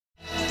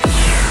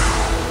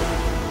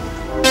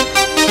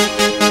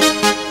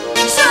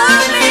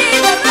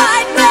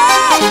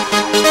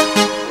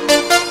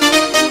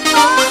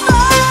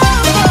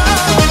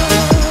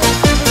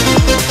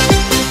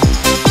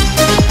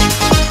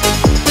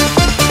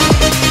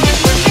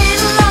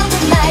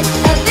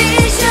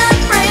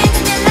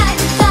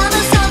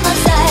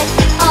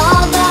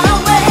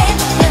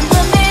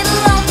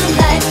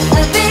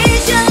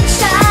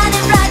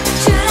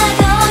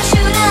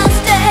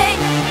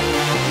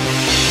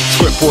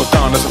before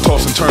dawn, as I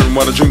toss and turn,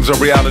 while the dreams of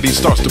reality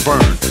starts to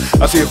burn.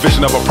 I see a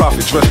vision of a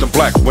prophet dressed in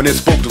black. When it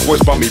spoke, the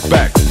voice brought me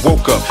back.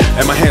 Woke up,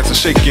 and my hands are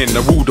shaking,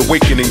 a rude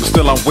awakening, but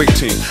still I'm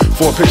waiting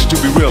for a picture to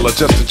be real or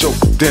just a joke.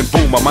 Then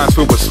boom, my mind's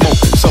filled with smoke.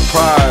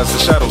 Surprise, the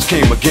shadows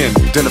came again.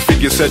 Then the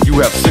figure said, you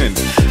have sinned.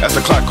 As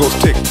the clock goes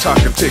tick,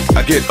 tock and tick,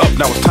 I get up,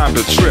 now it's time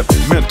to trip.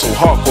 Mental,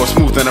 hardcore,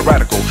 smooth and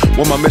radical.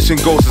 Where my mission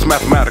goes is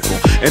mathematical.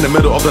 In the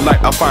middle of the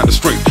night, I find the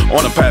strength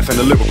on a path in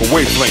the lyrical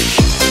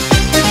wavelength.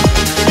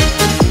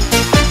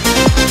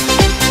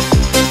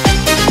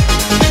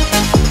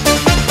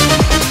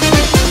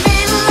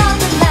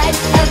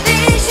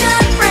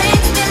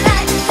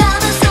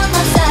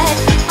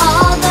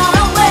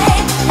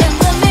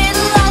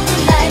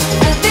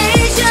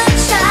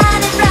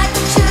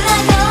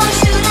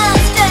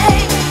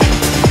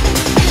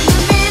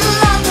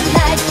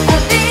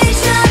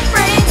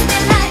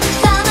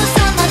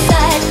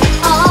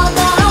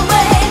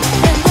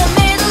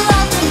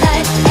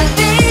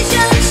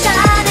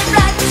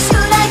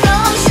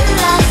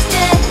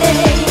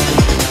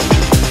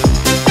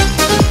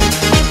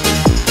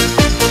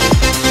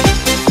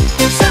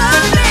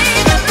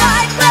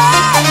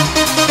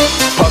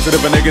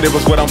 Positive and negative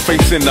is what I'm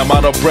facing. I'm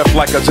out of breath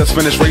like I just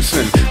finished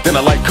racing. Then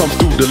a light comes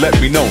through to let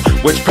me know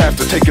which path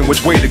to take and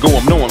which way to go.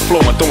 I'm knowing,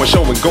 flowing, throwing,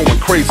 showing, going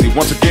crazy.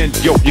 Once again,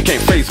 yo, you can't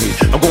phase me.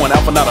 I'm going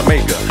alpha, not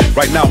omega.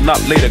 Right now I'm not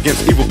late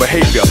against evil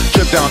behavior.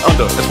 Trip down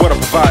under is what I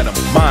provide them.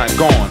 Mind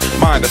gone,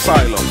 mind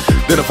asylum.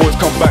 Then a voice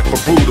come back for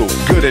brutal,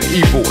 good and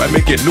evil, and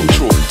make it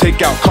neutral.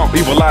 Take out comp,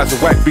 evilize and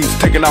whack beats,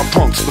 taking out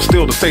punks, but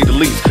still to say the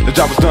least, the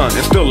job is done,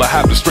 and still I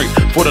have the strength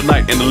for the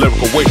night in the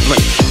lyrical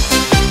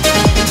wavelength.